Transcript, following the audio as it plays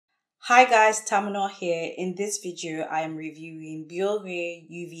Hi guys, Tamino here. In this video, I am reviewing Biore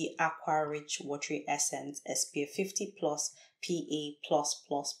UV Aqua Rich Watery Essence SPF50 Plus PA++++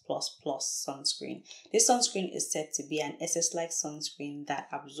 sunscreen. This sunscreen is said to be an SS-like sunscreen that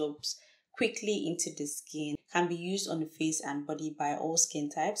absorbs quickly into the skin, can be used on the face and body by all skin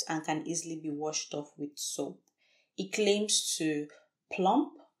types, and can easily be washed off with soap. It claims to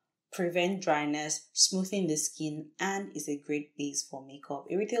plump, prevent dryness, smoothing the skin, and is a great base for makeup.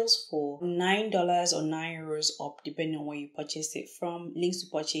 It retails for $9 or €9 up depending on where you purchase it from. Links to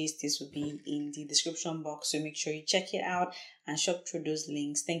purchase this will be in the description box, so make sure you check it out and shop through those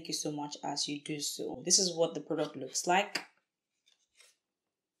links. Thank you so much as you do so. This is what the product looks like.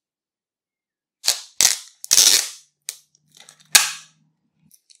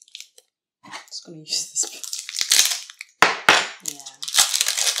 Just gonna use this. Yeah.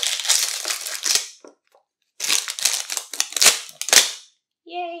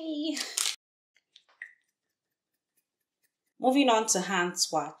 Yay! Moving on to hand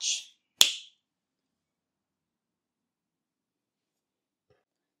swatch.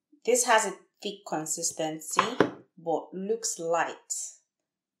 This has a thick consistency but looks light.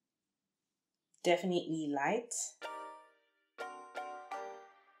 Definitely light.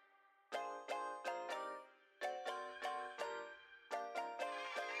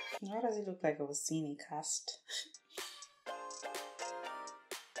 Why does it look like I was seeing a cast?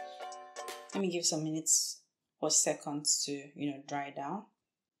 Let me give some minutes or seconds to, dry down.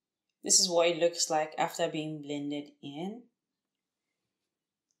 This is what it looks like after being blended in.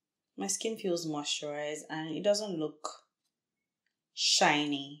 My skin feels moisturized and it doesn't look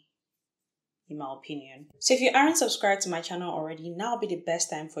shiny, in my opinion. So if you aren't subscribed to my channel already, now will be the best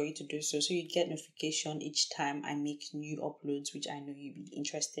time for you to do so you get notification each time I make new uploads, which I know you'll be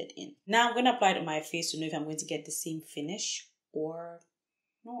interested in. Now I'm going to apply it on my face to know if I'm going to get the same finish or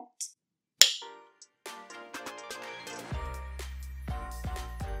not.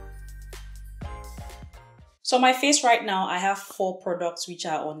 So my face right now, I have 4 products which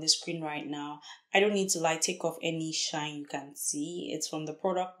are on the screen right now. I don't need to take off any shine you can see. It's from the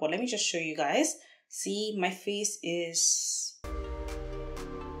product, but let me just show you guys. See, my face is,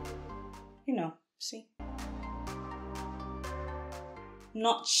 see?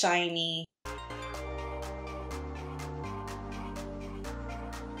 Not shiny.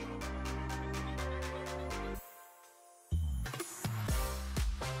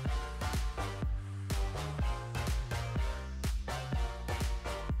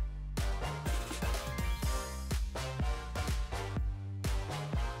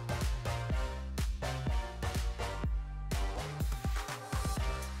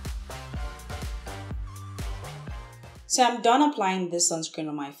 So I'm done applying this sunscreen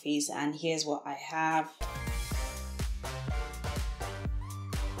on my face and here's what I have.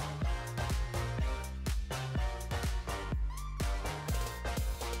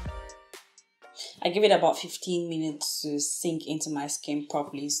 I give it about 15 minutes to sink into my skin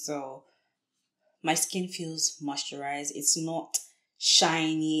properly, so my skin feels moisturized. It's not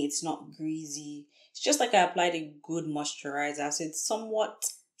shiny, it's not greasy. It's just like I applied a good moisturizer, so it's somewhat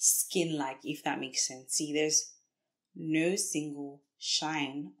skin-like, if that makes sense. See, there's no single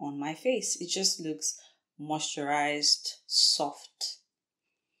shine on my face. It just looks moisturized, soft,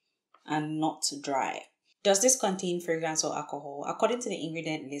 and not dry. Does this contain fragrance or alcohol? According to the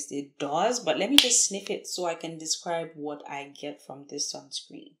ingredient list, it does, but let me just sniff it so I can describe what I get from this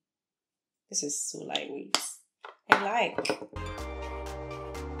sunscreen. This is so lightweight. I like.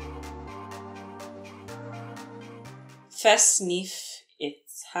 First sniff, it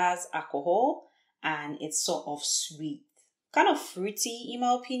has alcohol and it's sort of sweet. Kind of fruity in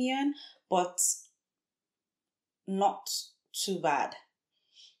my opinion, but not too bad.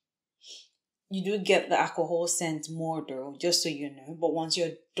 You do get the alcohol scent more though, just so you know. But once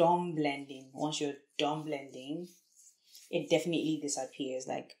you're done blending, it definitely disappears.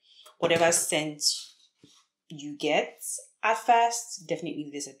 Like whatever scent you get at first definitely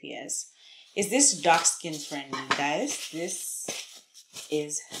disappears. Is this dark skin friendly, guys? This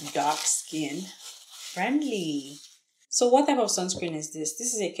is dark skin friendly. So what type of sunscreen is this?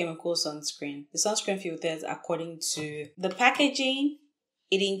 This is a chemical sunscreen. The sunscreen filters, according to the packaging,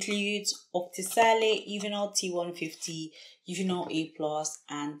 it includes Octisale, Uvinol T150, Uvinol A+,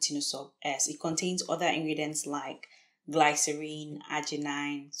 and Tinosolv S. It contains other ingredients like glycerin,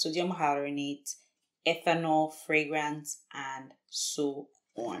 arginine, sodium hyaluronate, ethanol, fragrance, and so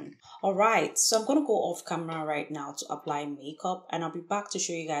on. Alright, so I'm going to go off camera right now to apply makeup, and I'll be back to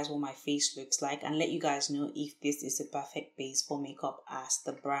show you guys what my face looks like and let you guys know if this is a perfect base for makeup as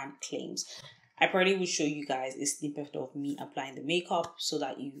the brand claims. I probably will show you guys a snippet of me applying the makeup so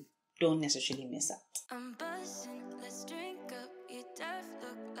that you don't necessarily miss out. I'm buzzing, let's drink up. You deaf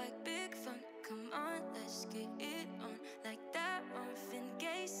look like big fun. Come on, let's get it on. Like that Marvin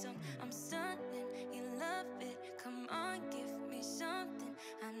Gaye song. I'm stunning, you love it. Come on, give me something.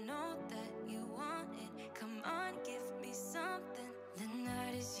 I know that you want it. Come on, give me something. The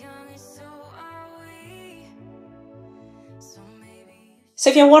night is young and so are we. So maybe.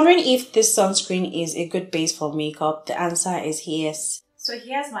 So if you're wondering if this sunscreen is a good base for makeup, the answer is yes. So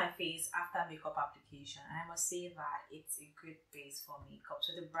here's my face after makeup application, and I must say that it's a good base for makeup.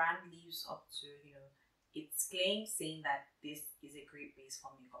 So the brand lives up to, its claim, saying that this is a great base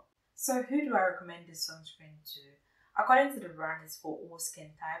for makeup. So who do I recommend this sunscreen to? According to the brand, it's for all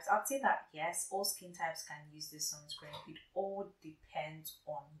skin types. I would say that yes, all skin types can use this sunscreen. It all depends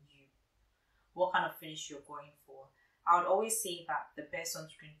on you, what kind of finish you're going for. I would always say that the best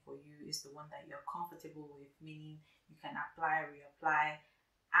sunscreen for you is the one that you're comfortable with, meaning you can apply, reapply,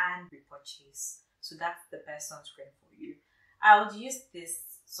 and repurchase. So that's the best sunscreen for you. I would use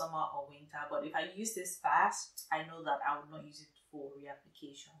this summer or winter, but if I use this fast, I know that I would not use it for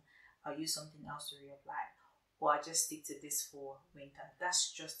reapplication. I'll use something else to reapply, or I just stick to this for winter.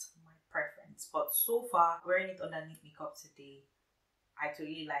 That's just my preference. But so far, wearing it underneath makeup today, I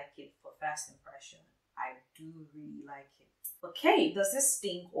totally like it for first impression. I do really like it. Okay, does this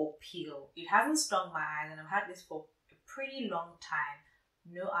sting or peel? It hasn't stung my eyes, and I've had this for a pretty long time.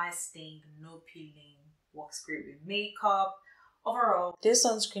 No eye sting, no peeling, works great with makeup. Overall, this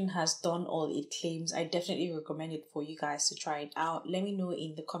sunscreen has done all it claims. I definitely recommend it for you guys to try it out. Let me know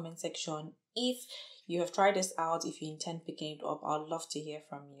in the comment section if you have tried this out, if you intend picking it up. I'd love to hear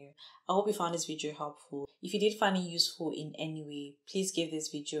from you. I hope you found this video helpful. If you did find it useful in any way, please give this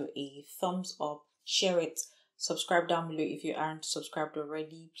video a thumbs up, share it, subscribe down below if you aren't subscribed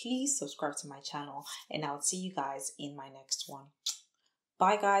already. Please subscribe to my channel, and I'll see you guys in my next one.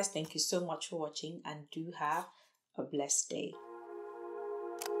 Bye guys, thank you so much for watching, and do have a blessed day.